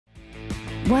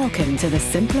Welcome to the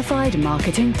Simplified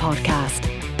Marketing Podcast.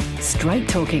 Straight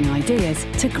talking ideas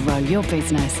to grow your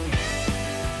business.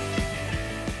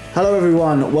 Hello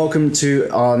everyone, welcome to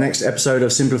our next episode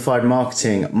of Simplified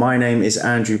Marketing. My name is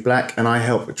Andrew Black and I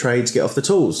help trades get off the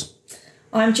tools.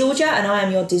 I'm Georgia and I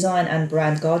am your design and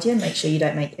brand guardian. Make sure you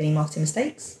don't make any marketing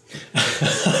mistakes.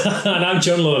 And I'm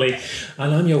John Lawley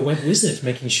and I'm your web wizard,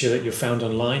 making sure that you're found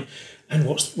online and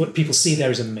what people see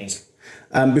there is amazing.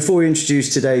 Before we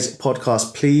introduce today's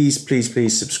podcast,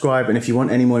 please subscribe. And if you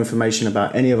want any more information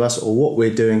about any of us or what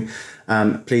we're doing,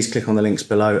 please click on the links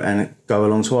below and go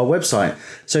along to our website.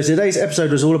 So today's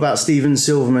episode was all about Stephen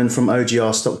Silverman from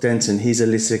OGR Denton. He's a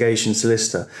litigation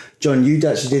solicitor. John, you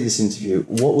actually did this interview.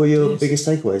 What were your biggest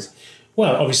takeaways?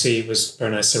 Well, obviously it was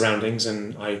very nice surroundings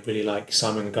and I really like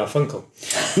Simon and Garfunkel.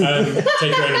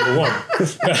 Takeaway number one.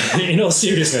 But in all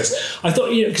seriousness, I thought,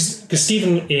 because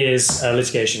Stephen is a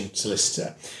litigation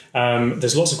solicitor,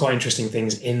 there's lots of quite interesting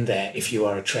things in there if you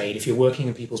are a trade, if you're working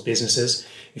in people's businesses,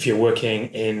 if you're working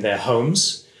in their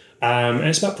homes. And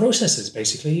it's about processes,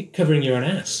 basically, covering your own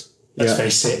ass. Let's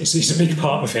face it, it's a big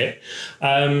part of it.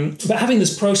 But having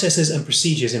those processes and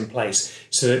procedures in place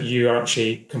so that you are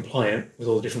actually compliant with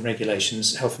all the different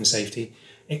regulations, health and safety,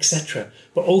 etc.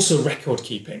 But also record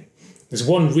keeping. There's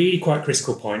one really quite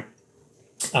critical point,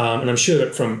 and I'm sure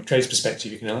that from a trade's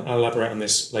perspective, you can elaborate on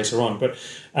this later on, but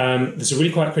there's a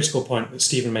really quite critical point that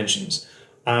Stephen mentions,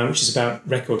 which is about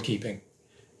record keeping.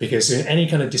 Because in any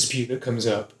kind of dispute that comes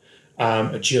up,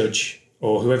 a judge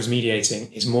or whoever's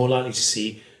mediating is more likely to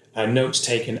see notes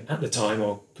taken at the time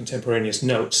or contemporaneous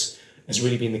notes as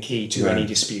really being the key to any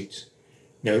dispute.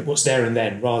 What's there and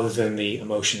then rather than the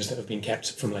emotions that have been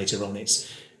kept from later on.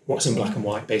 It's what's in black and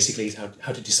white, basically, is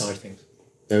how to decide things.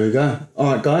 There we go.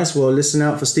 All right, guys, well, listen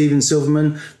out for Stephen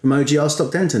Silverman from OGR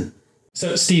Denton.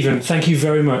 So, Stephen, thank you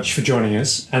very much for joining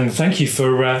us and thank you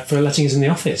for letting us in the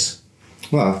office.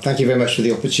 Well, thank you very much for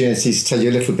the opportunity to tell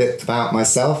you a little bit about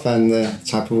myself and the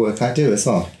type of work I do as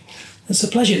well. It's a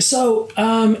pleasure. So,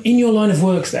 in your line of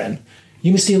work then,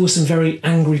 you must deal with some very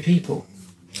angry people.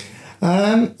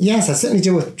 Yes, I certainly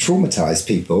deal with traumatised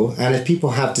people, and if people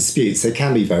have disputes, they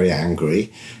can be very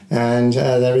angry, and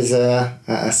there is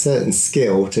a certain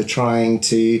skill to trying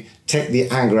to take the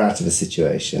anger out of a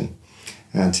situation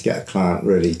and to get a client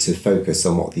really to focus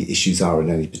on what the issues are in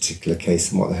any particular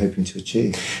case and what they're hoping to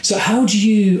achieve. So how do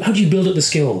you build up the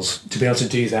skills to be able to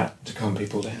do that, to calm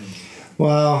people down?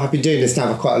 Well, I've been doing this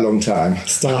now for quite a long time.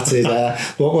 Started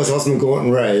what was Osmond Gorton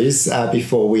Rose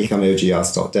before we became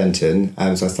OGR Denton.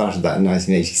 So I started that in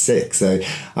 1986. So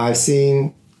I've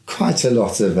seen quite a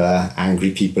lot of angry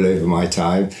people over my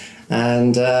time.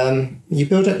 And you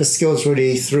build up the skills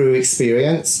really through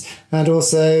experience and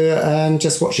also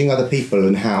just watching other people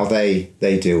and how they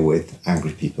deal with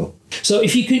angry people. So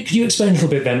if you could you explain a little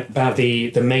bit then about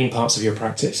the main parts of your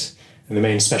practice and the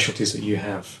main specialties that you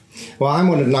have? Well, I'm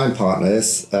one of 9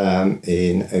 partners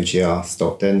in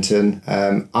OGR Denton.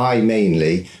 I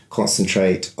mainly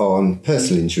concentrate on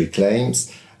personal injury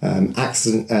claims, that's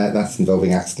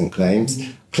involving accident claims,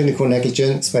 clinical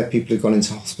negligence, where people have gone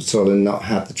into hospital and not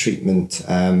had the treatment,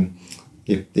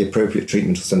 the appropriate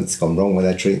treatment, or something's gone wrong with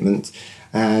their treatment.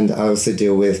 And I also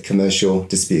deal with commercial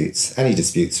disputes, any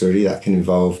disputes really that can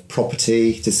involve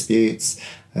property disputes,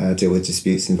 deal with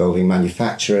disputes involving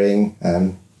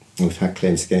manufacturing. We've had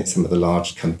claims against some of the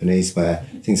large companies where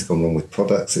things have gone wrong with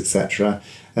products, etc.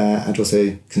 And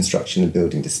also construction and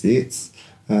building disputes.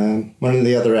 One of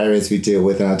the other areas we deal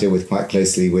with, and I deal with quite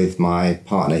closely with my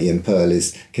partner Ian Pearl,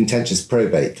 is contentious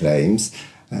probate claims.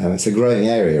 It's a growing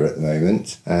area at the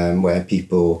moment where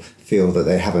people feel that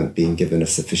they haven't been given a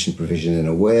sufficient provision in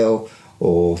a will,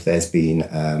 or there's been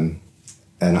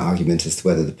an argument as to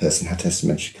whether the person had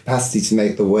testamentary capacity to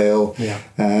make the will,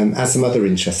 and some other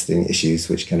interesting issues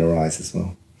which can arise as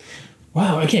well.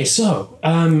 Wow. Okay. So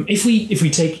if we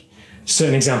take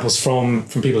certain examples from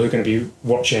people who are going to be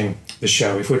watching the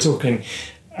show, if we're talking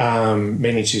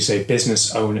mainly to say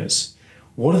business owners,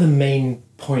 what are the main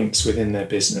points within their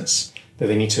business that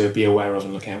they need to be aware of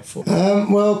and look out for?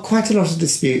 Well, quite a lot of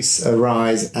disputes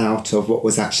arise out of what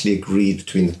was actually agreed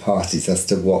between the parties as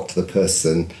to what the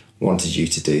person wanted you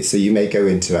to do. So you may go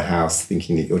into a house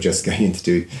thinking that you're just going in to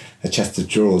do a chest of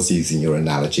drawers, using your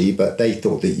analogy, but they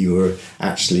thought that you were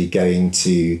actually going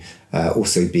to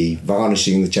also be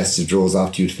varnishing the chest of drawers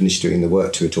after you'd finished doing the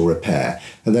work to it or repair.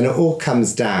 And then it all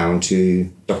comes down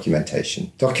to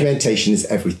documentation. Documentation is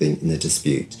everything in a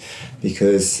dispute,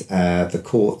 because the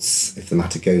courts, if the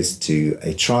matter goes to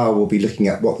a trial, will be looking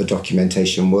at what the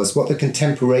documentation was, what the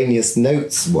contemporaneous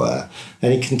notes were,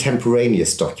 any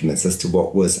contemporaneous documents as to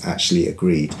what was actually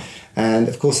agreed. And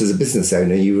of course, as a business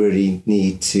owner, you really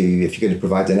need to, if you're going to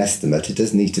provide an estimate, it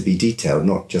does need to be detailed,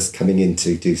 not just coming in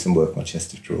to do some work on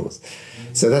chest of drawers.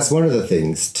 So that's one of the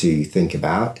things to think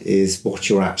about, is what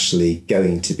you're actually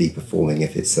going to be performing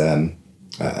if it's a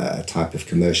type of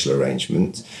commercial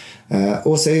arrangement.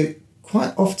 Also,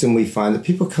 quite often we find that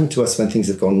people come to us when things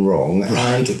have gone wrong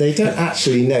and they don't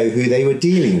actually know who they were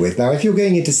dealing with. Now, if you're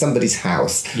going into somebody's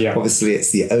house, obviously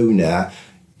it's the owner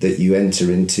that you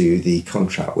enter into the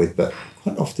contract with, but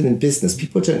quite often in business,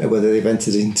 people don't know whether they've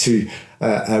entered into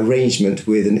an arrangement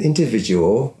with an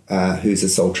individual who's a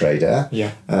sole trader,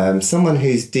 someone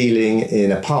who's dealing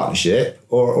in a partnership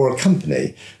or a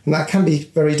company. And that can be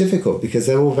very difficult because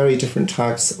they're all very different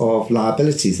types of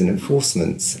liabilities and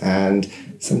enforcements. And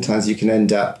sometimes you can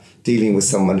end up dealing with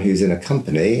someone who's in a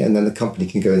company and then the company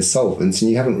can go insolvent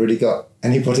and you haven't really got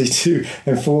anybody to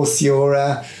enforce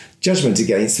your judgment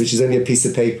against, which is only a piece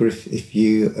of paper if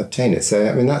you obtain it. So,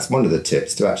 I mean, that's one of the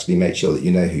tips, to actually make sure that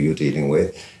you know who you're dealing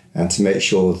with and to make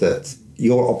sure that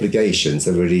your obligations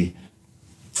are really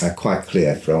quite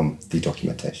clear from the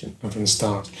documentation. And from the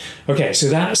start. Okay, so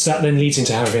that then leads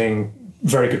into having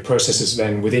very good processes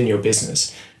then within your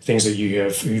business, things that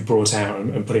you've brought out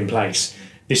and put in place.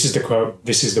 This is the quote,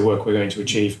 this is the work we're going to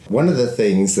achieve. One of the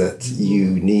things that you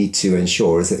need to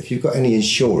ensure is that if you've got any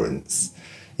insurance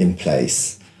in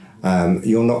place,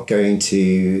 you're not going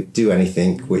to do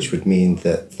anything which would mean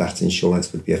that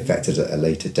insurance would be affected at a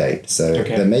later date. So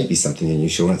there may be something in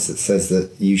insurance that says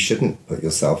that you shouldn't put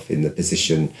yourself in the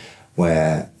position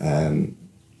where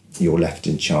you're left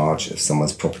in charge of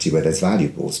someone's property where there's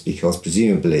valuables, because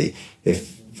presumably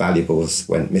if valuables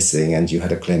went missing and you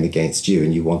had a claim against you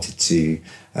and you wanted to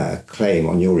claim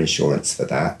on your insurance for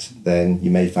that, then you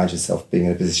may find yourself being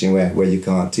in a position where you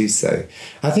can't do so.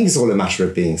 I think it's all a matter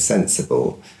of being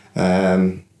sensible.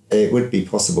 It would be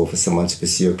possible for someone to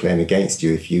pursue a claim against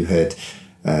you if you had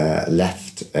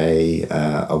left a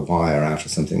wire out or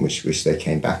something which they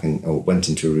came back or went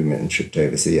into a room and tripped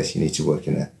over. So yes, you need to work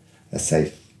in a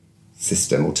safe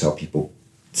system, or tell people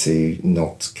to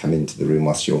not come into the room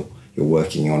whilst you're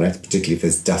working on it, particularly if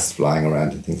there's dust flying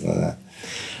around and things like that.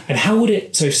 And how would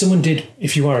it, so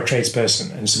if you are a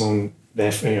tradesperson and someone,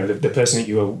 the person that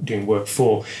you are doing work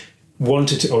for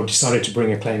wanted to or decided to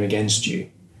bring a claim against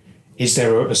you, is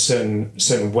there a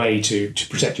certain way to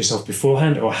protect yourself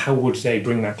beforehand, or how would they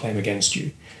bring that claim against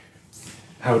you?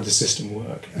 How would the system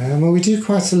work? Well, we do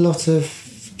quite a lot of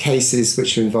cases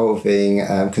which are involving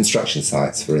construction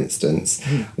sites, for instance,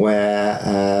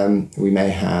 where we may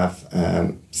have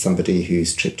somebody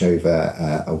who's tripped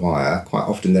over a wire. Quite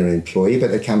often they're an employee,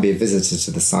 but they can be a visitor to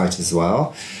the site as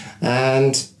well.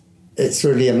 And it's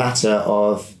really a matter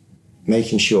of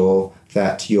making sure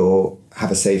that you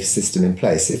have a safe system in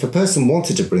place. If a person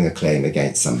wanted to bring a claim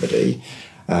against somebody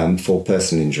for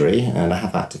personal injury, and I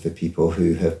have acted for people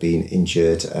who have been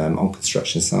injured on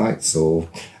construction sites or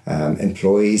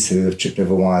employees who have tripped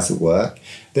over wires at work,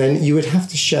 then you would have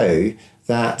to show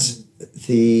that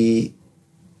the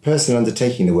person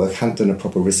undertaking the work hadn't done a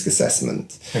proper risk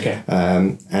assessment. Okay.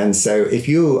 And so if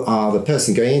you are the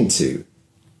person going into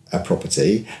a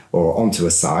property or onto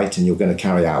a site and you're going to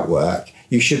carry out work,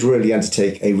 you should really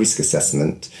undertake a risk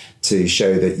assessment to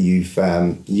show that you've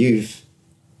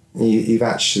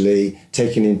actually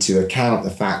taken into account the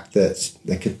fact that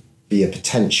there could be a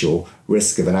potential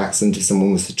risk of an accident if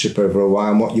someone was to trip over a wire,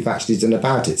 and what you've actually done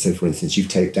about it. So, for instance, you've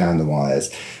taped down the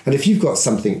wires. And if you've got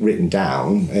something written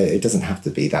down, it doesn't have to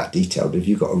be that detailed, but if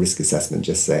you've got a risk assessment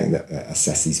just saying that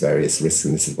assess these various risks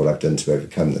and this is what I've done to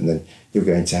overcome them, then you're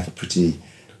going to have a pretty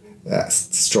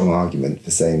strong argument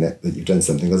for saying that you've done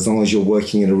something, as long as you're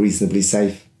working in a reasonably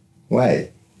safe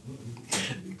way.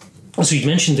 So you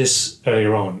mentioned this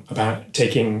earlier on about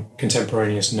taking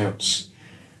contemporaneous notes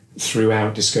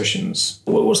throughout discussions.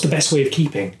 What's the best way of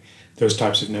keeping those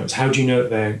types of notes? How do you know that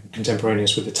they're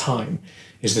contemporaneous with the time?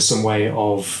 Is there some way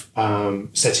of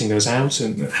setting those out,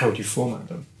 and how do you format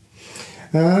them?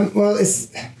 Well,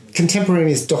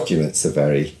 contemporaneous documents are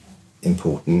very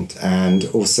important, and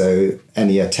also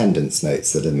any attendance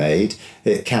notes that are made.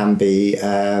 It can be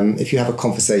if you have a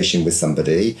conversation with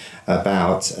somebody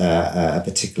about a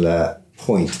particular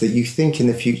point that you think in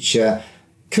the future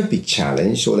could be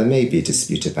challenged, or there may be a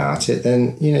dispute about it,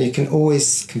 then you can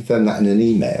always confirm that in an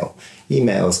email.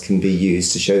 Emails can be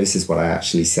used to show this is what I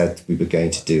actually said we were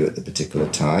going to do at the particular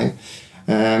time.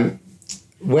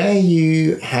 Where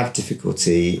you have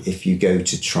difficulty if you go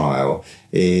to trial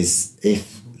is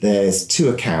if there's two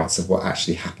accounts of what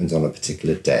actually happened on a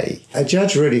particular day. A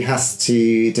judge really has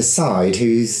to decide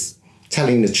who's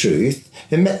telling the truth,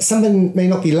 someone may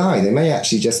not be lying. They may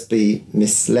actually just be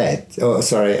misled,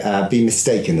 be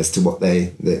mistaken as to what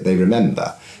they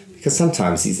remember. Because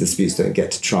sometimes these disputes don't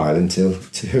get to trial until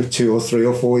 2 or 3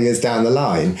 or 4 years down the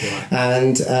line. Right.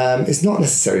 And it's not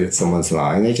necessary that someone's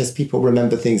lying. People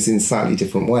remember things in slightly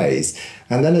different ways.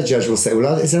 And then a judge will say,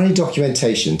 well, is there any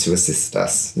documentation to assist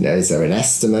us? Is there an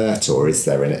estimate, or is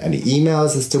there any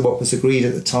emails as to what was agreed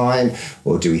at the time?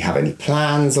 Or do we have any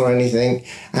plans or anything?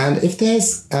 And if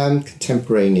there's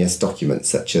contemporaneous documents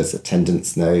such as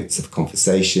attendance notes of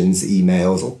conversations,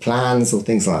 emails or plans or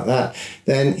things like that,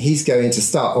 then he's going to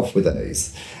start off with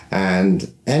those.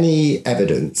 And any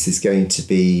evidence is going to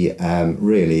be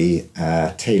really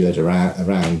tailored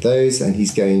around those, and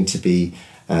he's going to be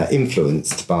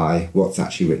influenced by what's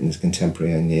actually written as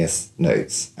contemporaneous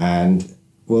notes, and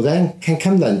will then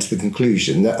come to the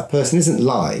conclusion that a person isn't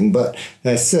lying, but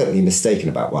they're certainly mistaken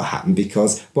about what happened,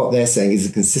 because what they're saying is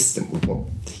consistent with what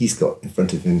he's got in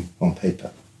front of him on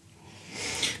paper.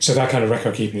 So that kind of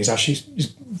record keeping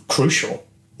is crucial.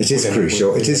 It is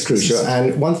crucial. It is crucial.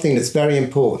 And one thing that's very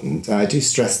important, I do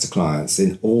stress to clients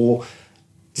in all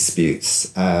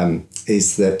disputes,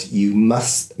 is that you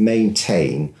must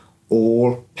maintain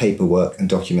all paperwork and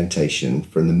documentation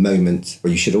from the moment, well,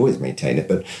 you should always maintain it,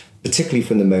 but particularly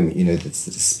from the moment you know there's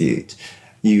a dispute.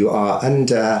 You are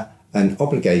under an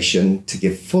obligation to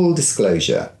give full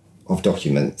disclosure of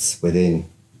documents within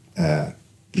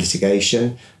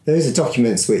litigation. Those are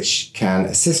documents which can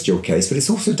assist your case, but it's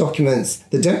also documents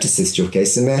that don't assist your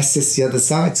case and may assist the other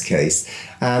side's case.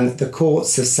 And the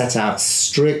courts have set out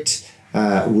strict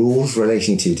rules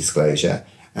relating to disclosure,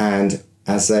 and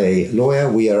as a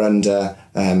lawyer, we are under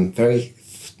very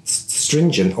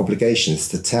stringent obligations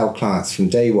to tell clients from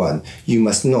day one, you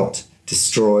must not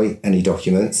destroy any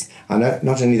documents. And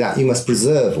not only that, you must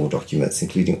preserve all documents,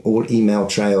 including all email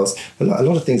trails. A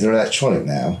lot of things are electronic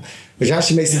now, which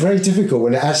actually makes it very difficult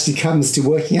when it actually comes to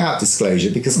working out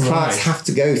disclosure, because clients have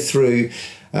to go through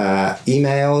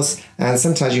emails, and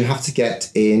sometimes you have to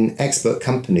get in expert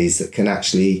companies that can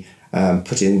actually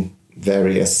put in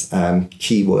various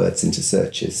keywords into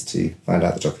searches to find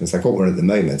out the documents. I've got one at the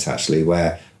moment, actually,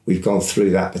 where we've gone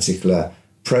through that particular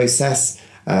process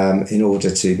in order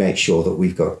to make sure that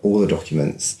we've got all the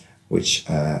documents which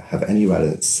have any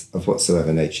relevance of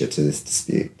whatsoever nature to this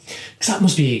dispute. Because that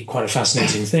must be quite a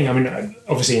fascinating thing. I mean,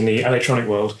 obviously in the electronic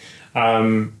world,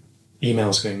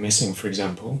 emails going missing, for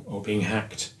example, or being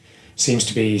hacked, seems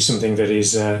to be something that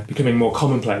is becoming more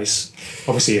commonplace,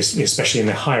 obviously, especially in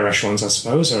the higher echelons, I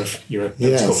suppose, or if you're a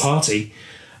political party.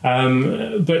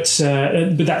 But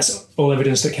that's all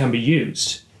evidence that can be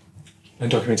used,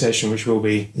 and documentation which will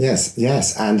be... Yes,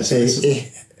 and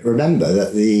remember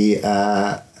that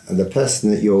the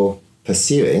person that you're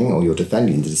pursuing or you're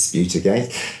defending the dispute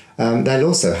against, they'll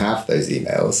also have those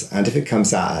emails, and if it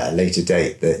comes out at a later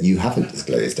date that you haven't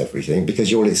disclosed everything,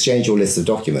 because you'll exchange your list of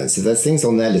documents, if there's things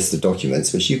on their list of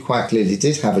documents which you quite clearly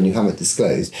did have and you haven't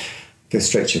disclosed, go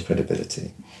straight to your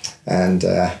credibility, and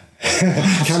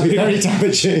can be very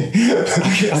damaging.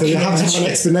 So you have to have an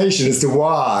explanation as to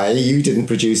why you didn't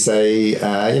produce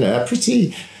a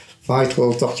pretty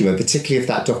vital document, particularly if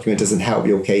that document doesn't help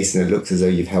your case and it looks as though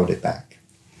you've held it back.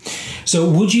 So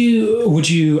would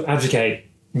you advocate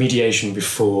mediation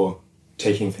before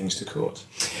taking things to court?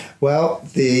 Well,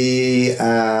 the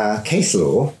case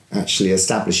law actually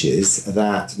establishes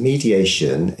that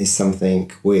mediation is something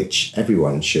which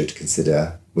everyone should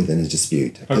consider within a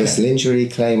dispute, a personal injury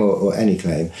claim or any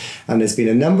claim. And there's been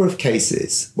a number of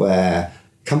cases where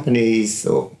companies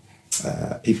or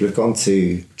people have gone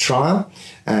to trial,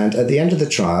 and at the end of the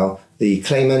trial, the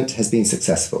claimant has been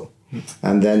successful.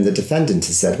 And then the defendant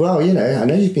has said, well, I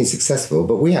know you've been successful,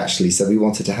 but we actually said we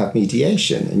wanted to have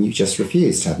mediation, and you just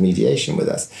refused to have mediation with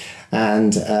us.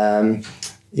 And,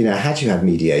 had you had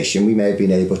mediation, we may have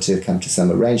been able to come to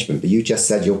some arrangement, but you just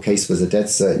said your case was a dead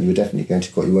cert, you were definitely going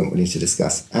to court, you weren't willing to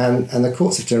discuss. And the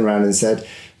courts have turned around and said,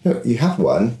 look, you have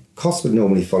won. Costs would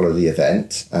normally follow the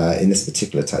event. In this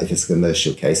particular type, if it's a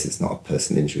commercial case, it's not a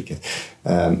personal injury case.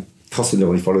 Costs would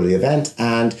normally follow the event,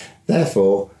 and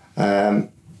therefore...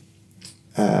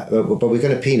 but we're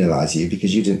going to penalise you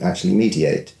because you didn't actually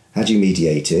mediate. Had you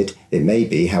mediated, it may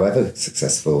be, however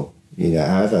successful,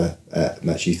 however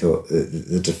much you thought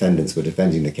the defendants were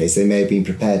defending the case, they may have been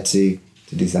prepared to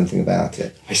do something about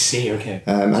it. I see, okay.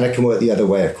 And it can work the other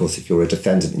way, of course, if you're a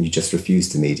defendant and you just refuse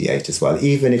to mediate as well.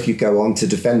 Even if you go on to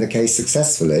defend the case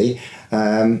successfully,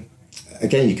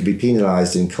 again, you could be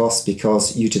penalised in costs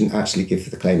because you didn't actually give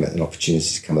the claimant an opportunity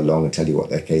to come along and tell you what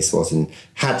their case was. And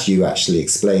had you actually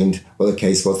explained what the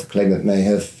case was, the claimant may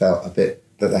have felt a bit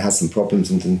that they had some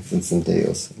problems and some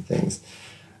deals and things.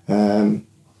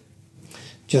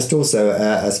 just also,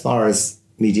 as far as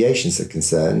mediations are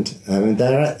concerned,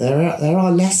 there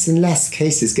are less and less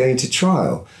cases going to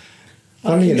trial.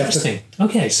 Interesting.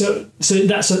 Okay, so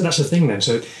that's the thing then.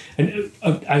 So, and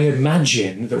I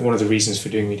imagine that one of the reasons for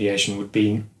doing mediation would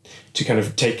be to kind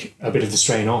of take a bit of the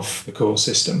strain off the court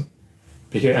system,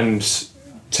 and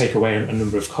take away a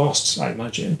number of costs. I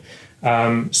imagine,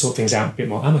 sort things out a bit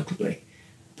more amicably.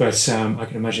 But I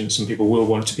can imagine that some people will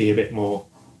want to be a bit more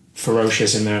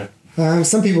ferocious in their.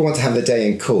 Some people want to have the day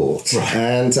in court, right.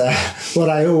 And what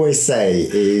I always say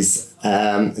is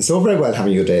it's all very well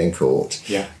having your day in court,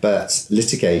 but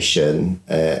litigation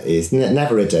is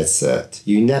never a dead cert.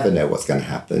 You never know what's going to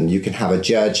happen. You can have a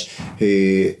judge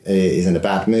who is in a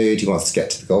bad mood, he wants to get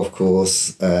to the golf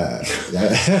course,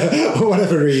 for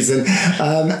whatever reason,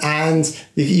 and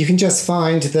you can just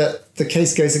find that the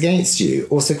case goes against you.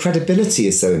 Also, credibility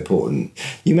is so important.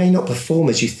 You may not perform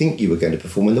as you think you were going to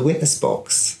perform in the witness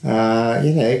box.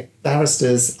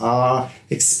 Barristers are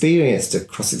experienced at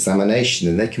cross-examination,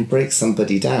 and they can break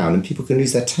somebody down, and people can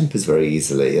lose their tempers very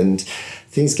easily, and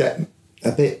things get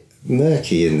a bit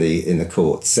murky in the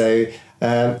court. So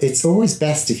it's always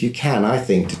best, if you can, I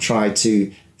think, to try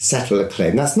to settle a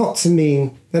claim. That doesn't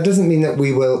mean that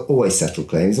we will always settle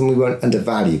claims and we won't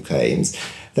undervalue claims.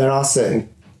 There are certain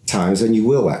times when you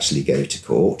will actually go to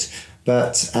court,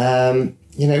 but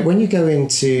when you go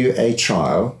into a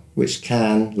trial which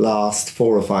can last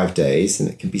 4 or 5 days, and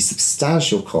it can be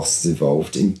substantial costs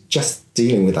involved in just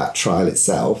dealing with that trial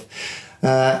itself,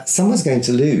 someone's going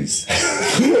to lose.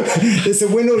 It's a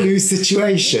win or lose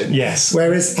situation. Yes.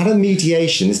 Whereas at a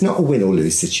mediation, it's not a win or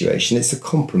lose situation, it's a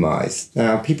compromise.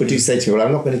 Now, people do say to me, well,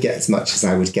 I'm not going to get as much as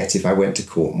I would get if I went to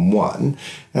court and won.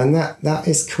 And that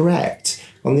is correct.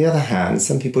 On the other hand,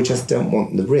 some people just don't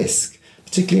want the risk,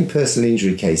 particularly in personal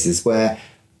injury cases where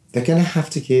they're going to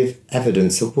have to give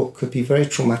evidence of what could be very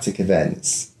traumatic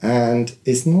events, and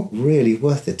it's not really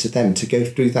worth it to them to go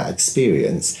through that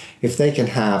experience if they can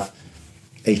have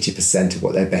 80% of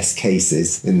what their best case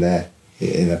is in their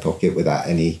pocket without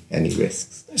any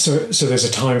risks. So there's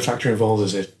a time factor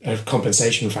involved, there's a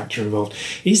compensation factor involved.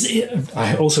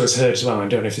 I also have heard as well, I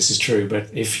don't know if this is true, but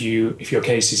if your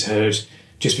case is heard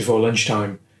just before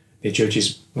lunchtime, the judge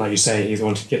is, like you say, either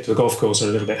wanting to get to the golf course or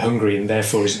a little bit hungry, and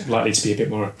therefore is likely to be a bit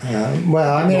more.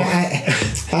 I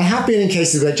have been in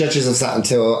cases where judges have sat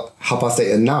until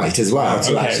 8:30 at night as well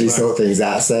to sort things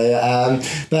out. So,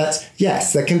 but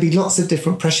yes, there can be lots of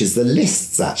different pressures. The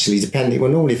lists actually, depending. Well,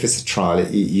 normally if it's a trial,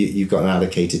 you've got an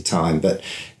allocated time, but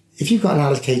if you've got an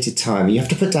allocated time, you have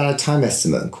to put down a time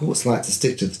estimate, and courts like to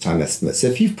stick to the time estimate. So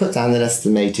if you've put down an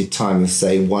estimated time of,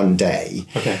 say, 1 day,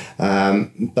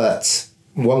 but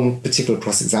one particular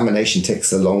cross-examination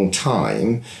takes a long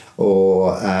time,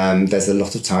 or there's a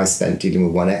lot of time spent dealing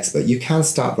with one expert, you can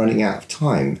start running out of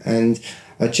time. And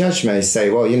a judge may say,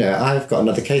 well, I've got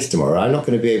another case tomorrow. I'm not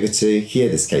going to be able to hear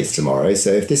this case tomorrow.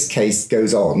 So if this case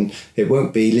goes on, it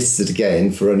won't be listed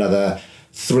again for another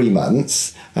 3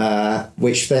 months,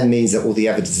 which then means that all the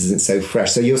evidence isn't so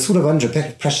fresh. So you're sort of under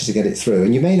pressure to get it through,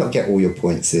 and you may not get all your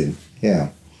points in. Yeah.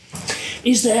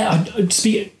 Is there, I don't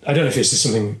know if this is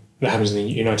something that happens in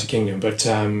the United Kingdom, but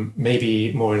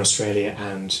maybe more in Australia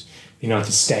and the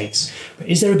United States. But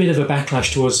is there a bit of a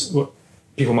backlash towards what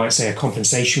people might say a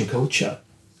compensation culture?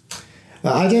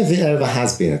 I don't think there ever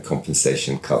has been a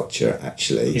compensation culture,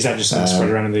 actually. Is that just something spread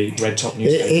around in the red top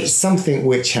newspapers? It's something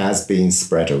which has been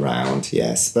spread around,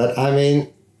 yes. But, I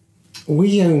mean,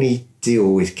 we only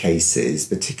deal with cases,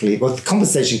 particularly... Well, the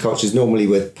compensation culture is normally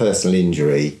with personal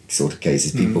injury sort of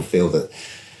cases. People feel that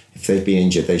if they've been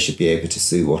injured, they should be able to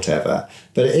sue whatever.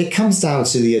 But it comes down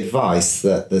to the advice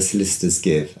that the solicitors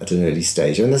give at an early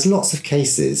stage. And there's lots of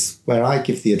cases where I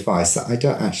give the advice that I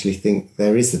don't actually think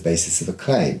there is the basis of a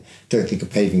claim. Don't think a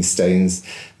paving stone's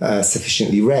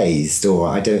sufficiently raised, or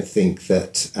I don't think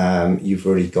that you've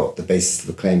already got the basis of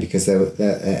a claim because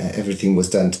everything was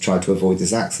done to try to avoid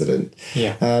this accident.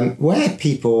 Yeah. Where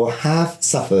people have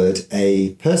suffered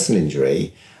a personal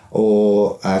injury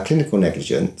or clinical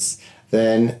negligence,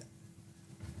 then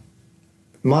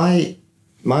my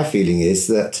feeling is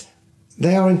that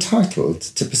they are entitled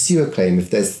to pursue a claim if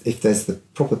there's the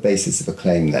proper basis of a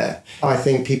claim there. I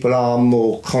think people are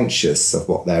more conscious of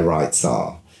what their rights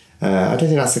are. I don't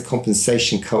think that's a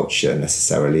compensation culture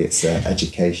necessarily, it's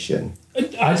education.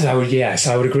 I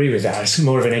would agree with that. It's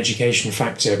more of an education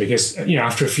factor because,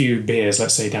 after a few beers,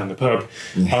 let's say down the pub,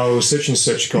 such and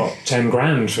such got 10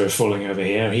 grand for falling over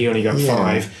here, he only got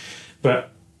 5. But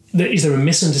is there a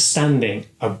misunderstanding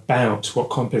about what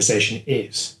compensation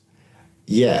is?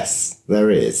 Yes,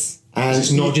 there is. And it's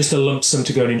not just a lump sum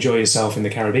to go and enjoy yourself in the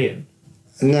Caribbean.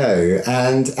 No,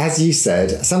 and as you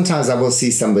said, sometimes I will see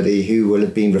somebody who will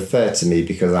have been referred to me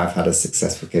because I've had a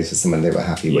successful case with someone they were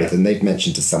happy with, and they've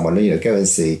mentioned to someone, go and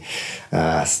see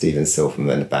Stephen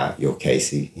Silverman about your case.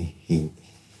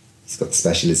 He's got the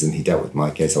specialism, he dealt with my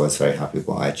case, I was very happy with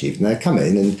what I achieved. And they'll come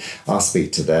in and I'll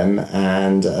speak to them,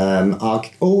 and I'll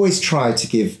always try to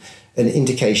give an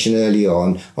indication early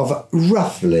on of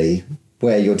roughly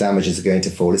where your damages are going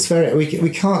to fall. It's we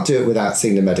can't do it without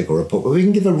seeing the medical report, but we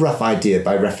can give a rough idea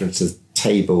by reference to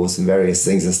tables and various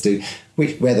things as to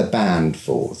where the band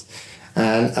falls.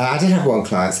 And I did have one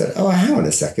client said, "Oh, hang on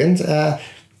a second.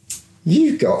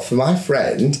 You got for my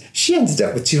friend, she ended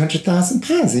up with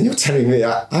 £200,000, and you're telling me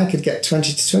I could get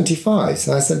 20 to 25."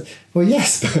 So I said, "Well,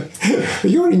 yes,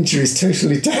 but your injury is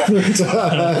totally different to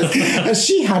hers." And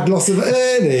she had loss of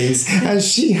earnings, and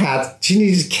she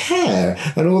needed care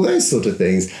and all those sort of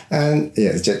things. And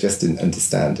just didn't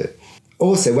understand it.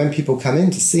 Also, when people come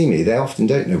in to see me, they often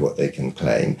don't know what they can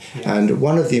claim. Yeah. And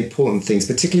one of the important things,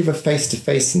 particularly with a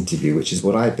face-to-face interview, which is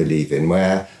what I believe in,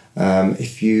 where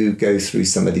if you go through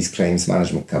some of these claims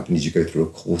management companies, you go through a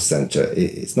call centre,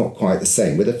 it's not quite the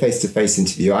same. With a face-to-face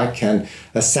interview, I can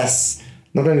assess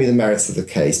not only the merits of the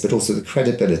case, but also the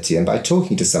credibility. And by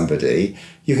talking to somebody,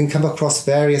 you can come across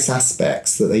various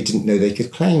aspects that they didn't know they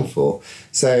could claim for.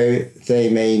 So they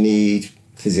may need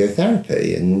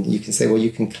physiotherapy, and you can say, well,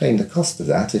 you can claim the cost of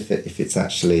that if it's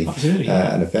actually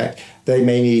an effect. They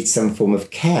may need some form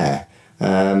of care.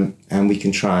 And we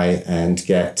can try and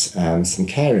get some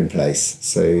care in place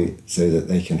so that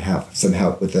they can have some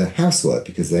help with the housework,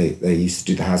 because they used to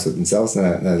do the housework themselves.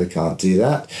 No, they can't do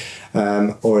that.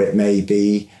 Or it may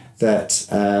be that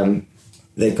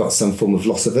they've got some form of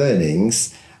loss of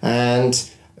earnings, and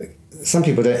some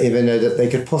people don't even know that they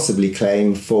could possibly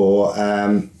claim for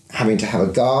having to have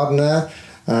a gardener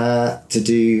to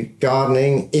do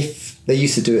gardening if they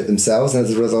used to do it themselves, and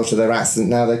as a result of their accident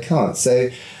now they can't.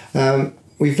 So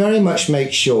we very much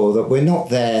make sure that we're not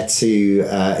there to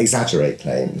exaggerate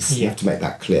claims. You have to make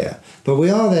that clear. But we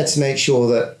are there to make sure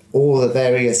that all the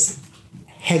various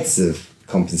heads of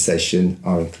compensation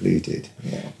are included.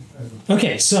 Yeah.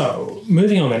 Okay, so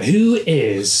moving on then, who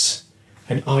is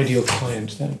an ideal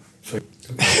client then?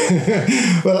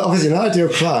 Well, obviously an ideal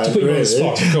client, to put you on the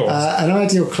spot, of course. An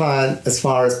ideal client as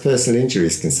far as personal injury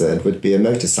is concerned would be a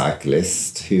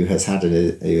motorcyclist who has had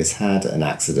an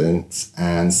accident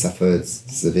and suffered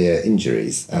severe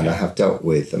injuries. And I have dealt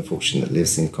with, unfortunately, I've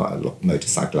seen quite a lot of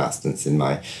motorcycle accidents in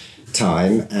my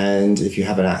time. And if you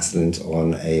have an accident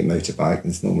on a motorbike,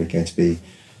 there's normally going to be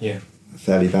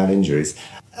fairly bad injuries.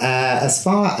 As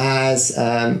far as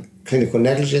clinical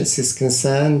negligence is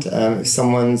concerned, if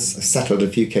someone's settled a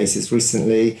few cases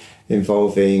recently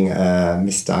involving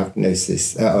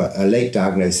misdiagnosis, a late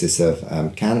diagnosis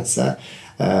of cancer.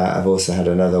 I've also had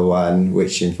another one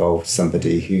which involved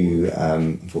somebody who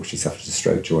unfortunately suffered a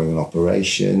stroke during an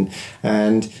operation,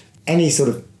 and any sort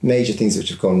of major things which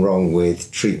have gone wrong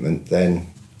with treatment, then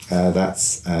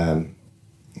that's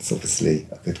it's obviously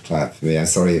a good client for me. I'm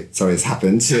sorry it's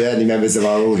happened to any members of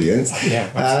our audience.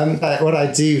 What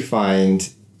I do find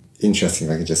interesting,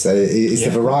 if I can just say, is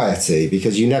the variety,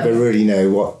 because you never really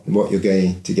know what you're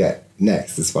going to get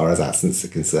next as far as accidents are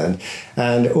concerned.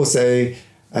 And also,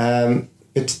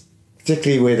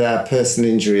 particularly with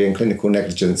personal injury and clinical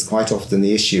negligence, quite often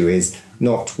the issue is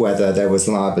not whether there was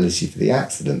liability for the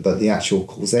accident, but the actual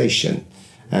causation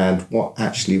and what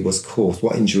actually was caused,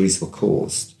 what injuries were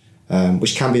caused.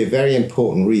 Which can be a very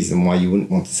important reason why you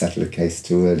wouldn't want to settle a case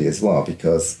too early as well,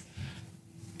 because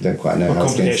you don't quite know how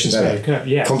it's going to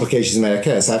develop. Complications may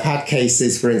occur. So I've had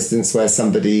cases, for instance, where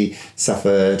somebody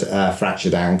suffered a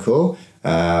fractured ankle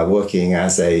working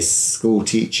as a school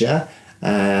teacher,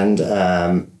 and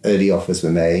early offers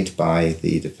were made by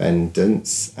the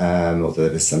defendants, although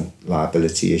there were some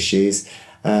liability issues.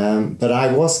 But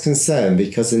I was concerned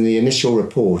because in the initial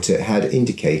report it had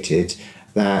indicated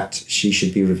that she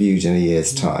should be reviewed in a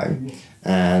year's time,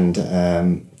 and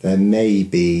there may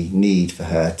be need for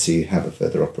her to have a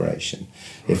further operation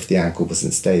if the ankle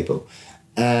wasn't stable.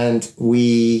 And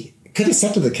we could have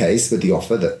settled the case with the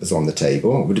offer that was on the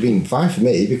table. It would have been fine for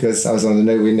me because I was on a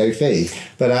no-win, no-fee.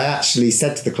 But I actually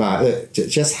said to the client, look,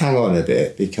 just hang on a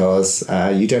bit, because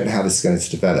you don't know how this is going to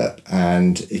develop.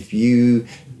 And if you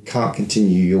can't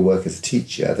continue your work as a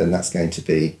teacher, then that's going to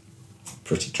be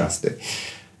pretty drastic.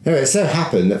 Anyway, it so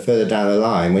happened that further down the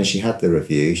line, when she had the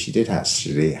review, she did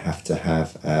actually have to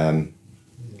have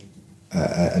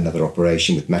another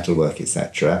operation with metalwork,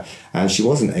 etc. And she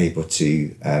wasn't able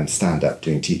to stand up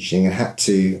doing teaching, and had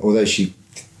to, although she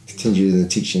continued in the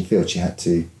teaching field, she had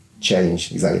to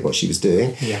change exactly what she was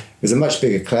doing. Yeah. It was a much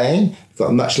bigger claim,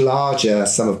 got a much larger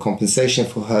sum of compensation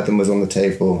for her than was on the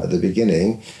table at the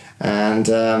beginning, and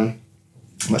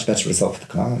much better result for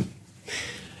the client.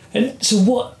 And so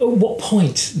at what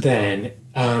point then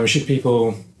should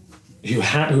people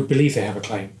who believe they have a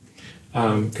claim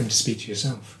come to speak to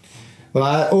yourself? Well,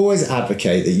 I always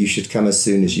advocate that you should come as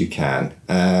soon as you can.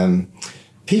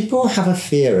 People have a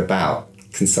fear about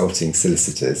consulting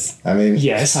solicitors. I mean,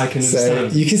 yes, I can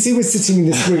understand. So you can see we're sitting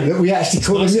in this room that we actually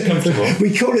call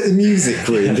we call it the music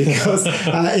room because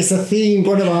it's a themed.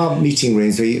 One of our meeting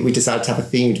rooms, we decided to have a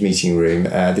themed meeting room.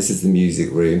 This is the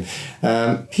music room.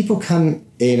 People come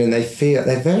in and they feel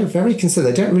they're very, very concerned.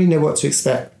 They don't really know what to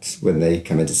expect when they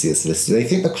come in to see a solicitor. They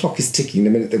think the clock is ticking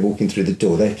the minute they're walking through the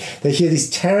door. They hear these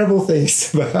terrible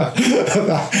things about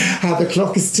how the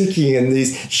clock is ticking and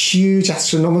these huge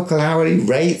astronomical hourly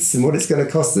rates and what it's going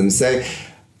to cost them. So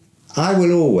I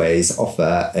will always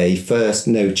offer a first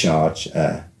no charge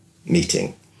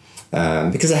meeting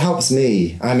because it helps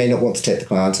me. I may not want to take the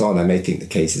client on. I may think the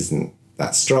case isn't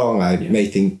that strong. I may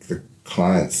think the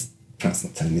client's perhaps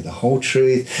not telling me the whole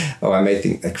truth, or I may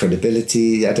think their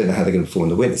credibility, I don't know how they're going to perform in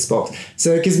the witness box.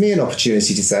 So it gives me an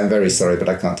opportunity to say, I'm very sorry, but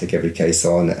I can't take every case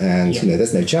on, and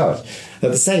there's no charge.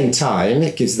 At the same time,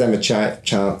 it gives them a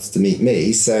chance to meet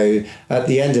me. So at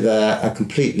the end of a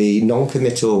completely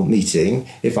non-committal meeting,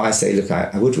 if I say, look,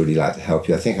 I would really like to help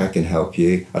you, I think I can help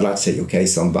you, I'd like to take your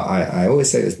case on, but I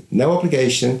always say there's no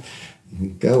obligation.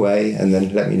 Go away and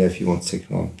then let me know if you want to take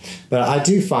it on. But I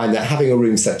do find that having a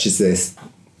room such as this,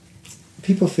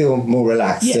 people feel more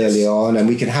relaxed early on, and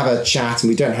we can have a chat and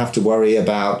we don't have to worry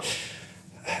about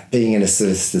being in a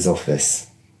solicitor's office,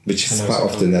 which is quite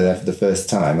often they're there for the first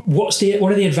time. What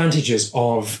are the advantages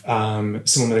of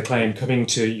someone with a claim coming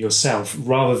to yourself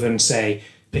rather than, say,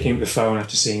 picking up the phone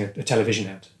after seeing a television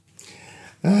ad?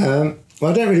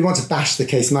 Well, I don't really want to bash the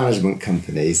case management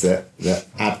companies that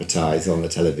advertise on the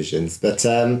televisions, but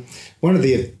one of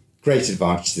the great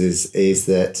advantages is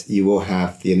that you will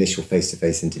have the initial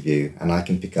face-to-face interview, and I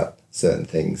can pick up certain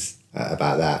things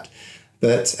about that.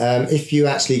 But if you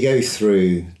actually go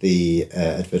through the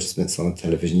advertisements on the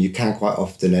television, you can quite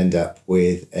often end up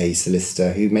with a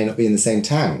solicitor who may not be in the same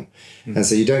town. Mm. And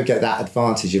so you don't get that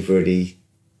advantage of really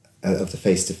of the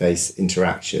face-to-face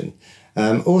interaction.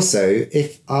 Also,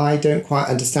 if I don't quite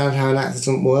understand how an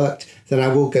accident worked, then I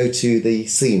will go to the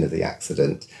scene of the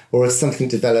accident. Or if something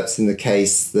develops in the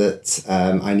case that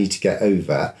I need to get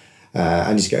over,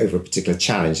 a particular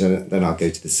challenge, and then I'll go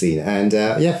to the scene. And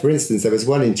for instance, there was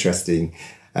one interesting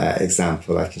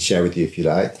example I can share with you if you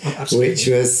like, which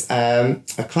was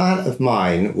a client of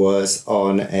mine was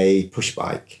on a push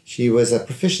bike. She was a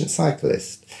proficient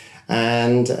cyclist.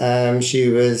 And she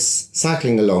was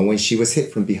cycling along when she was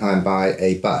hit from behind by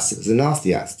a bus. It was a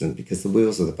nasty accident because the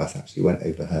wheels of the bus actually went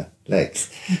over her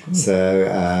legs. Mm-hmm.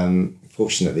 So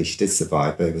fortunately she did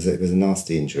survive, but it was a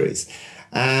nasty injuries.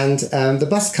 And the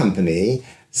bus company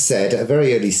said at a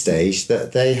very early stage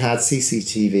that they had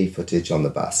CCTV footage on the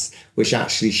bus, which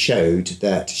actually showed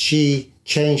that she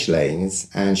changed lanes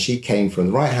and she came from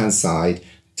the right-hand side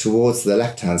towards the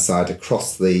left-hand side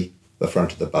across the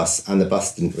front of the bus, and the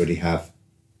bus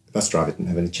driver didn't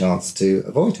have any chance to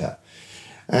avoid her.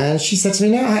 And she said to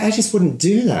me, no, I just wouldn't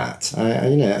do that.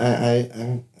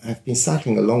 I've been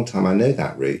cycling a long time. I know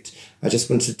that route. I just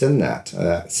wouldn't have done that,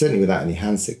 certainly without any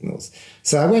hand signals.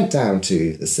 So I went down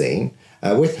to the scene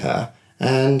with her,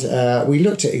 and we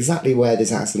looked at exactly where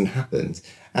this accident happened.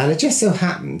 And it just so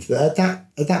happened that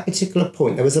at that particular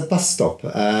point, there was a bus stop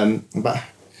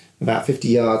about 50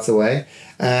 yards away.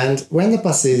 And when the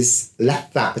buses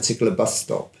left that particular bus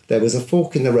stop, there was a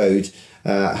fork in the road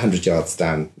 100 yards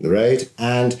down the road.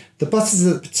 And the buses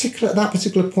at that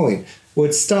particular point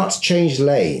would start to change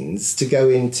lanes to go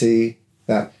into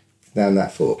down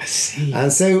that fork. I see.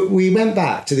 And so we went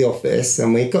back to the office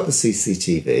and we got the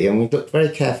CCTV and we looked very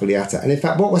carefully at it. And in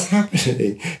fact, what was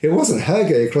happening, it wasn't her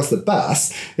going across the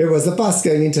bus, it was the bus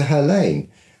going into her lane.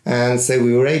 And so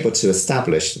we were able to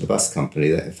establish to the bus company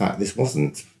that, in fact, this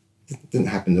didn't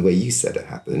happen the way you said it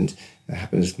happened. It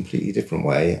happened a completely different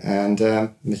way and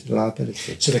admitted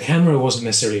liability. So the camera wasn't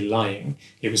necessarily lying.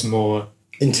 It was more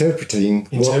interpreting.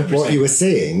 What you were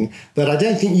seeing. But I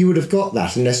don't think you would have got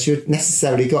that unless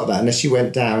you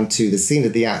went down to the scene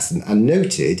of the accident and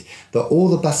noted that all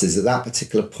the buses at that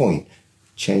particular point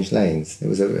changed lanes. It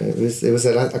was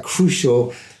a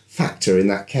crucial factor in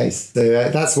that case. So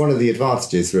that's one of the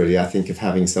advantages, really, I think, of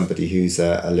having somebody who's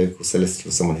a local solicitor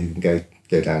or someone who can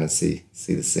go down and see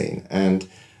the scene. And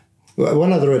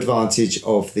one other advantage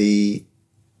of the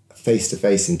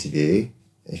face-to-face interview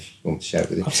if you want to share it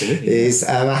with you. Absolutely. Is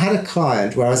I had a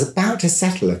client where I was about to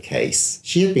settle a case.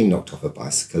 She had been knocked off a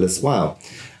bicycle as well.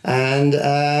 And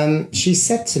she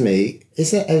said to me,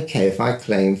 is it okay if I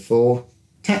claim for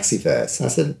taxi fares? And I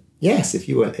said, yes, if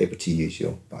you weren't able to use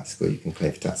your bicycle, you can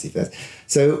claim for taxi fares.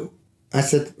 So I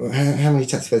said, well, how many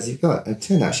taxi fares have you got? And it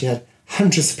turned out she had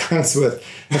hundreds of pounds worth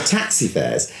of taxi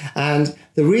fares. And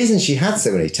the reason she had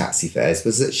so many taxi fares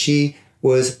was that she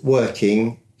was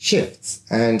working shifts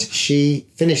and she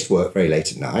finished work very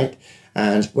late at night.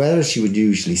 And whereas she would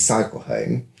usually cycle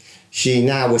home, she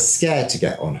now was scared to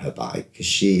get on her bike because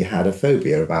she had a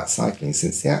phobia about cycling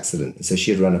since the accident. And so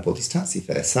she had run up all these taxi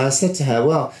fares. So I said to her,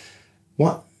 well,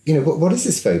 what is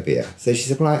this phobia? So she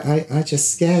said, well, I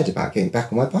just scared about getting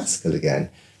back on my bicycle again.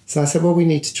 So I said, well, we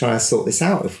need to try and sort this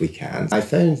out if we can. I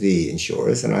phoned the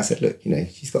insurers and I said, look,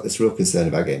 she's got this real concern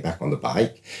about getting back on the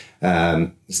bike.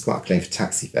 It's quite a claim for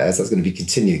taxi fares. That's going to be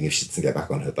continuing if she doesn't get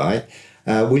back on her bike.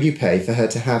 Will you pay for her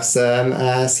to have some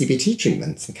CBT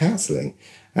treatment, some counselling?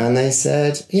 And they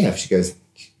said, yeah, if she goes,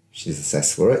 she's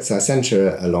assessed for it. So I sent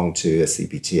her along to a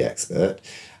CBT expert.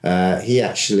 He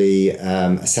actually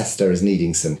assessed her as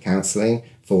needing some counselling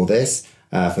for this,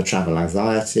 for travel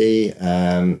anxiety.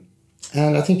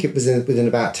 And I think it was within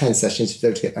about 10 sessions she was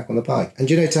able to get back on the bike. And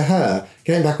to her,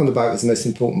 getting back on the bike was the most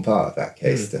important part of that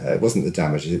case to her. It wasn't the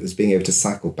damages, it was being able to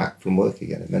cycle back from work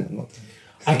again. It meant a lot to her.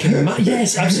 I can imagine.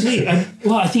 Yes, absolutely.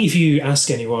 Well, I think if you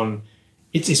ask anyone,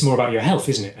 it's more about your health,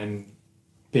 isn't it? And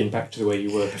being back to the way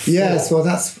you were before. Yes, well,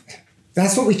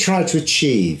 that's what we tried to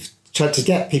achieve. Tried to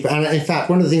get people. And in fact,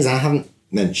 one of the things I haven't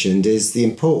mentioned is the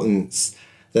importance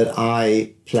that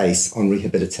I place on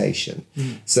rehabilitation.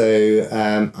 So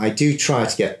I do try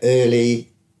to get early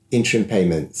interim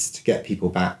payments to get people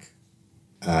back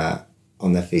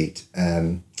on their feet,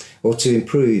 or to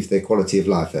improve their quality of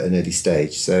life at an early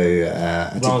stage. So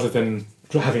rather than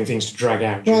having things to drag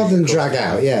out. Rather than drag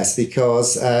out, yes,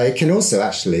 because it can also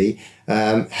actually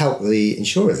help the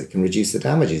insurers. It can reduce the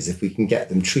damages if we can get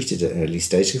them treated at an early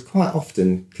stage, because quite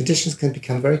often conditions can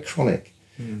become very chronic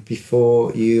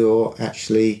before you're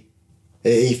actually,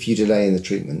 if you delay in the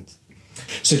treatment.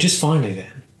 So just finally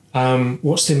then,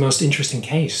 what's the most interesting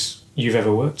case you've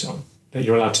ever worked on that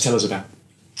you're allowed to tell us about?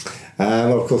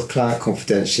 Well, of course, client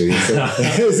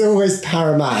confidentiality is always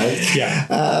paramount.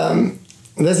 Yeah.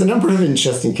 There's a number of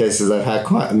interesting cases I've had,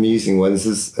 quite amusing ones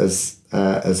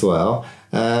as well.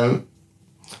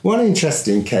 One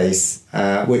interesting case,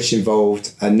 which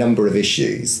involved a number of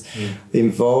issues,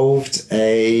 involved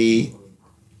a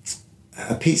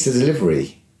pizza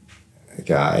delivery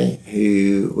guy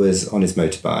who was on his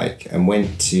motorbike and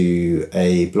went to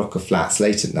a block of flats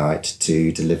late at night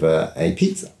to deliver a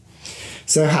pizza.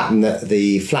 So it happened that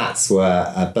the flats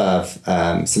were above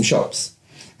some shops.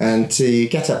 And to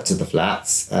get up to the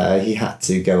flats, he had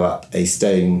to go up a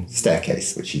stone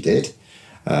staircase, which he did.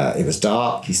 It was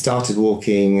dark. He started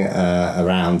walking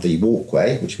around the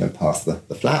walkway, which went past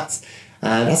the flats.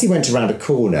 And as he went around a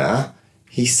corner,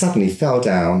 he suddenly fell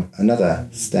down another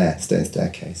stone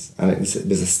staircase. And it was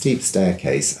a steep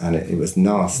staircase, and it was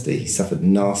nasty. He suffered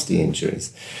nasty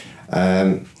injuries.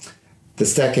 The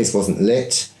staircase wasn't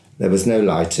lit. There was no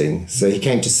lighting, so he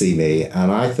came to see me,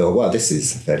 and I thought, well, this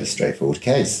is a fairly straightforward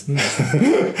case.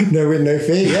 No win, no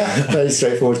fee, yeah, fairly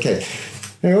straightforward case.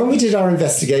 Now, when we did our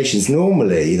investigations,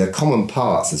 normally the common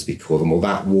parts, as we call them, or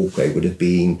that walkway would have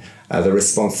been the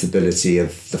responsibility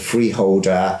of the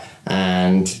freeholder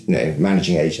and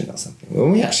managing agent or something.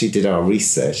 When we actually did our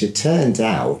research, it turned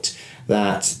out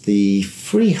that the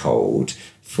freehold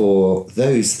for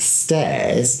those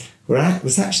stairs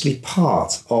was actually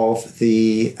part of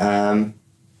the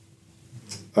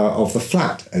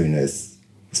flat owner's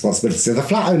responsibility. So the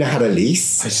flat owner had a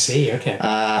lease. I see, okay.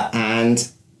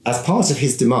 And as part of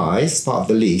his demise, as part of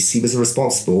the lease, he was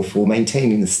responsible for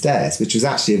maintaining the stairs, which was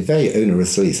actually a very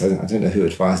onerous lease. I don't know who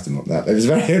advised him on that, but it was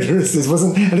very onerous. It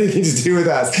wasn't anything to do with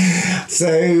us. So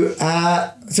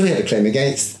we had a claim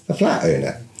against the flat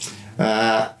owner.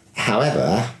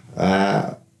 However,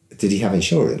 did he have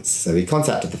insurance? So he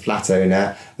contacted the flat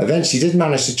owner, eventually did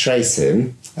manage to trace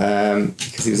him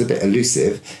because he was a bit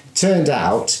elusive. Turned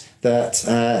out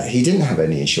that he didn't have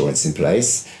any insurance in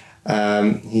place.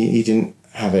 He didn't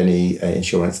have any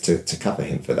insurance to cover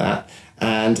him for that.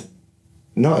 And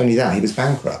not only that, he was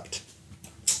bankrupt.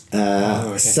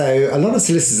 Okay. So a lot of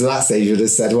solicitors at that stage would have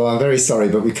said, well, I'm very sorry,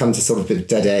 but we come to sort of a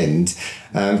dead end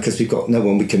because we've got no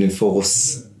one we can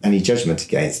enforce any judgment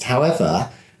against. However,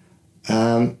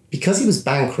 because he was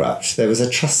bankrupt, there was a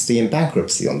trustee in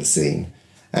bankruptcy on the scene.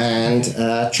 And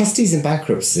trustees in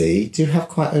bankruptcy do have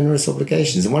quite onerous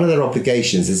obligations. And one of their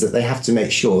obligations is that they have to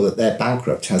make sure that their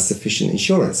bankrupt has sufficient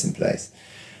insurance in place.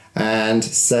 And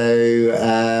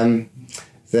so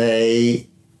they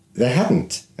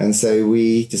hadn't. And so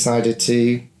we decided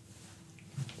to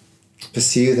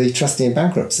pursue the trustee in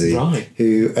bankruptcy,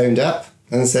 who owned up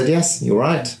and said, yes, you're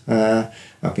right.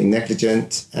 I've been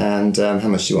negligent, and how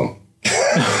much do you want?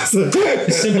 As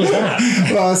simple as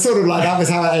that. Well, sort of like that was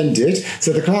how it ended.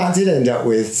 So the client did end up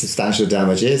with substantial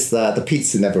damages. The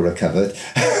pizza never recovered.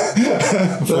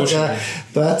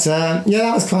 but that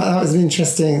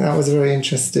was a very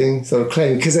interesting sort of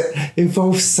claim, because it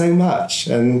involves so much,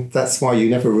 and that's why you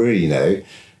never really know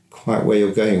quite where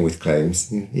you're going with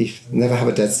claims. You never have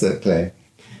a dead cert claim.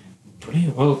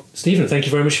 Brilliant. Well, Stephen, thank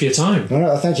you very much for your time. All right,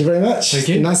 well, thank you very much. Thank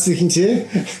you. Nice speaking to you.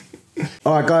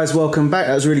 All right, guys, welcome back.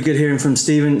 That was really good hearing from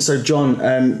Stephen. So,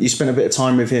 John, you spent a bit of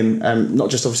time with him, not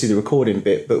just obviously the recording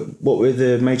bit, but what were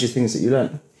the major things that you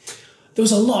learned? There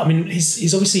was a lot. I mean,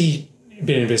 he's obviously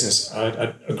been in business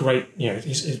a great,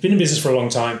 he's been in business for a long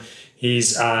time.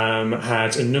 He's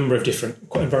had a number of different,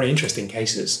 quite very interesting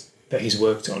cases that he's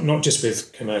worked on, not just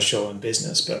with commercial and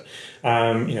business, but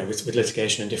with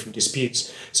litigation and different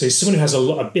disputes. So he's someone who has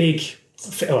a big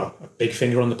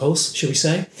finger on the pulse, shall we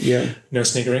say? Yeah. No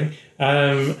sniggering.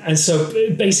 And so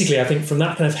basically, I think from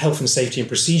that kind of health and safety and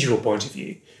procedural point of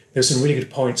view, there's some really good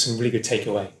points and really good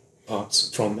takeaway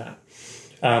parts from that.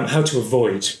 How to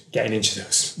avoid getting into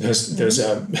those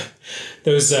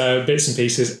bits and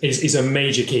pieces is a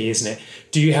major key, isn't it?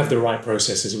 Do you have the right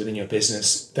processes within your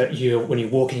business that when you're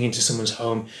walking into someone's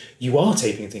home, you are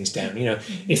taping things down?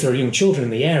 If there are young children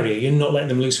in the area, you're not letting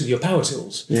them loose with your power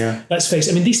tools. Yeah. Let's face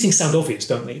it. I mean, these things sound obvious,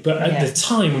 don't they? But at the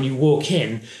time when you walk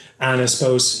in, and I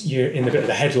suppose you're in the bit of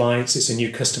the headlights, it's a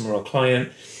new customer or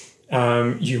client,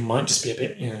 you might just be a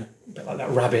bit like that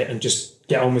rabbit and just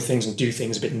get on with things and do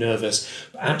things a bit nervous.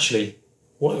 But actually,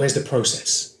 where's the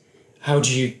process? How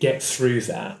do you get through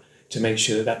that to make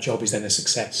sure that job is then a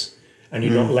success and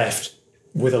you're not left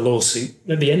with a lawsuit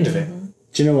at the end of it?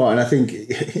 Do you know what? And I think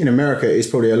in America it's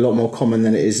probably a lot more common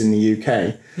than it is in the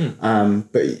UK.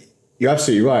 But you're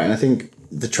absolutely right. And I think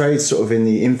the trade's sort of in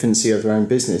the infancy of their own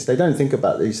business. They don't think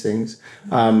about these things.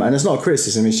 And it's not a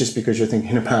criticism. It's just because you're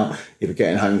thinking about either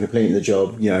getting home, completing the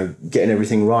job, getting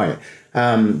everything right.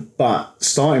 But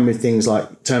starting with things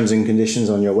like terms and conditions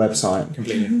on your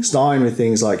website, starting with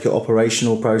things like your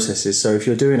operational processes. So if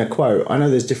you're doing a quote, I know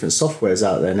there's different softwares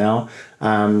out there now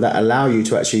that allow you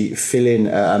to actually fill in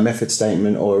a method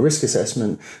statement or a risk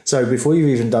assessment. So before you've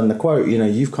even done the quote,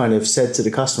 you've kind of said to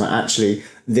the customer, actually,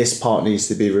 this part needs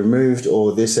to be removed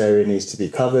or this area needs to be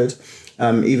covered.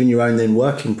 Even your own then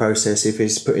working process, if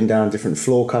it's putting down different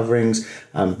floor coverings,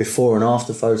 before and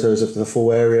after photos of the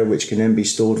full area, which can then be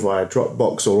stored via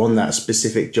Dropbox or on that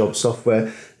specific job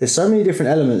software. There's so many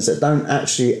different elements that don't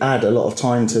actually add a lot of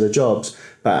time to the jobs.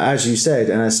 But as you said,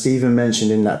 and as Stephen mentioned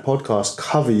in that podcast,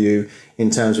 cover you in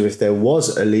terms of if there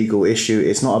was a legal issue.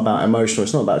 It's not about emotional.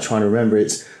 It's not about trying to remember.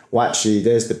 It's, well, actually,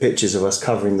 there's the pictures of us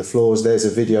covering the floors. There's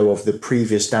a video of the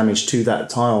previous damage to that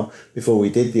tile before we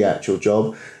did the actual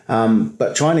job.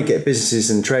 But trying to get businesses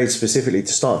and trades specifically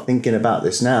to start thinking about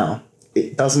this now,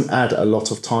 it doesn't add a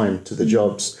lot of time to the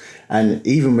jobs. And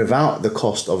even without the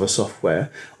cost of a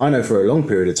software, I know for a long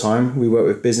period of time, we work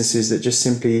with businesses that just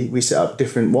simply, we set up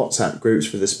different WhatsApp groups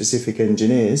for the specific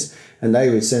engineers, and they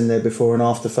would send their before and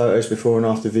after photos, before and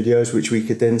after videos, which we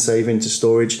could then save into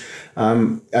storage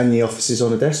and the offices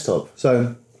on a desktop.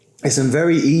 So it's some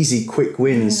very easy, quick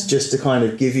wins just to kind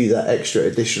of give you that extra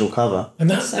additional cover. And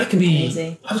that can be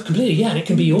easy. Completely, and it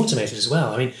can be automated as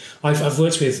well. I mean, I've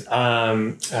worked with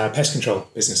pest control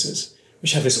businesses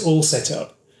which have this all set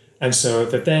up. And so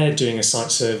that they're doing a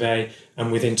site survey,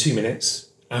 and within 2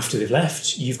 minutes after they've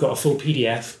left, you've got a full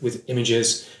PDF with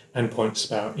images and points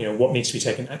about what needs to be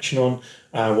taken action on,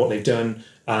 what they've done,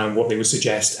 what they would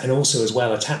suggest, and also as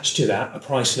well attached to that a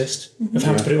price list of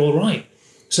how to put it all right.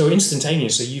 So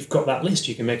instantaneously, you've got that list.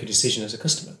 You can make a decision as a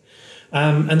customer,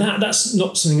 and that's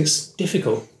not something that's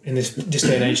difficult in this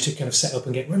day and age to kind of set up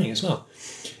and get running as well.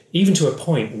 Even to a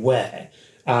point where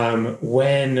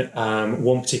when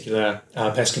one particular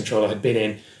pest controller had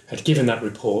given that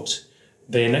report,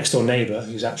 their next door neighbour,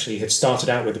 who's actually had started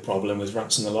out with the problem with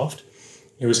rats in the loft,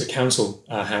 who was a council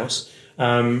house,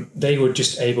 they were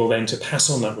just able then to pass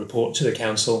on that report to the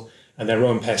council, and their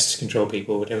own pest control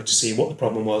people were able to see what the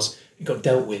problem was. It got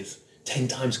dealt with 10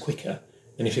 times quicker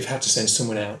than if you've had to send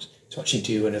someone out to actually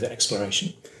do another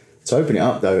exploration. To open it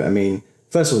up though, I mean,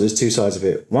 first of all, there's two sides of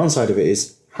it. One side of it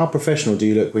is, how professional do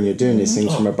you look when you're doing these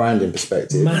things from a branding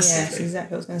perspective? Massively. Yes,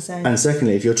 exactly what I was going to say. And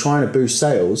secondly, if you're trying to boost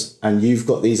sales and you've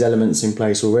got these elements in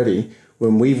place already,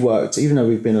 when we've worked, even though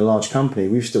we've been a large company,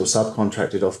 we've still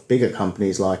subcontracted off bigger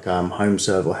companies like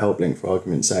HomeServe or HelpLink, for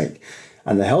argument's sake.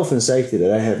 And the health and safety that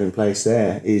they have in place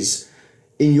there is,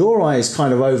 in your eyes,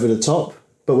 kind of over the top,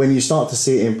 but when you start to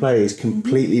see it in play, is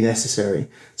completely necessary.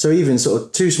 So even sort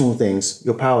of two small things,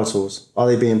 your power tools, are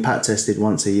they being pat tested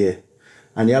once a year?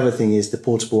 And the other thing is the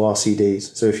portable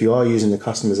RCDs. So if you are using the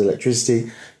customer's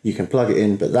electricity, you can plug it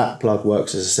in, but that plug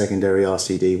works as a secondary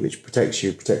RCD, which protects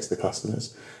you, protects the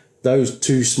customers. Those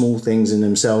two small things in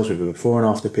themselves with a before and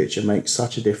after picture make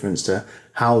such a difference to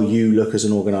how you look as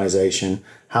an organisation,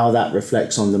 how that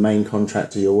reflects on the main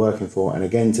contractor you're working for, and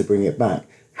again, to bring it back,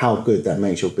 how good that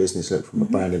makes your business look from a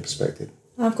branding perspective.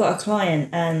 I've got a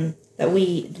client that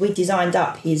we designed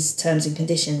up his terms and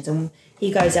conditions, and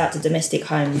he goes out to domestic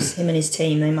homes. Him and his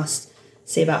team, they must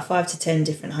see about 5 to 10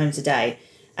 different homes a day.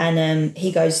 And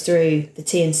he goes through the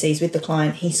T&Cs with the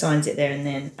client. He signs it there and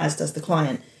then, as does the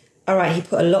client. All right, he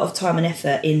put a lot of time and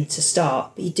effort in to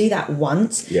start, but you do that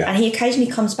once. Yeah. And he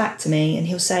occasionally comes back to me and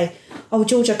he'll say, oh,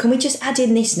 Georgia, can we just add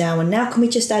in this now? And now can we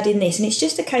just add in this? And it's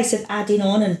just a case of adding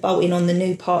on and bolting on the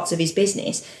new parts of his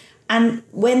business. And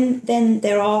when then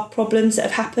there are problems that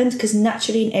have happened, because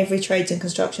naturally in every trades and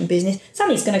construction business,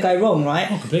 something's going to go wrong,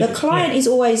 right? Oh, completely. The client is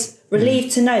always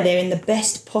relieved to know they're in the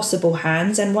best possible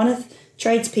hands. And one of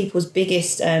tradespeople's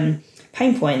biggest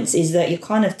pain points is that you're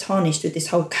kind of tarnished with this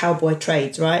whole cowboy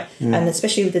trades, right? And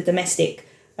especially with the domestic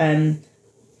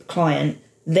client,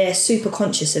 they're super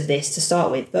conscious of this to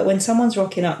start with. But when someone's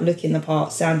rocking up, looking the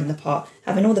part, sounding the part,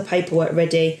 having all the paperwork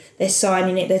ready, they're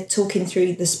signing it, they're talking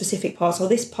through the specific parts, or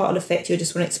this part will affect you, I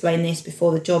just want to explain this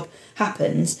before the job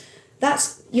happens.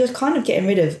 You're kind of getting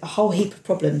rid of a whole heap of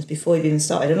problems before you've even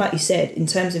started. And like you said, in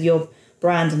terms of your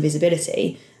brand and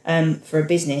visibility for a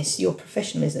business, your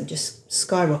professionalism just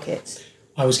skyrockets.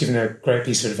 I was given a great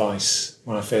piece of advice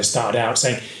when I first started out,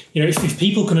 saying, if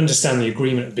people can understand the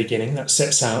agreement at the beginning, that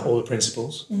sets out all the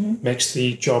principles, makes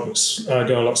the job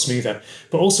go a lot smoother.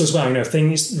 But also as well,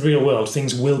 things, real world,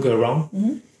 things will go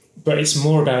wrong, but it's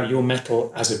more about your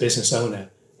mettle as a business owner,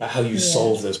 about how you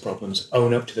solve those problems,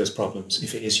 own up to those problems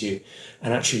if it is you,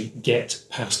 and actually get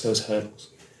past those hurdles.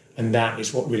 And that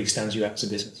is what really stands you out as a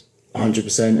business.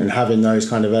 100%, and having those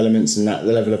kind of elements and that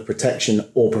level of protection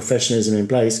or professionalism in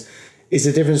place is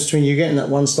the difference between you getting that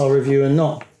 1-star review and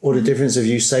not, or the difference of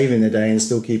you saving the day and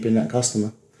still keeping that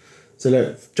customer. So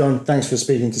look, John, thanks for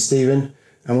speaking to Stephen,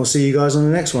 and we'll see you guys on the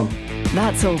next one.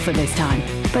 That's all for this time,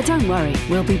 but don't worry,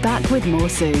 we'll be back with more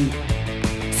soon.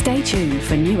 Stay tuned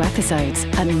for new episodes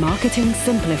at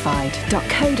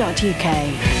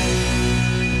marketingsimplified.co.uk.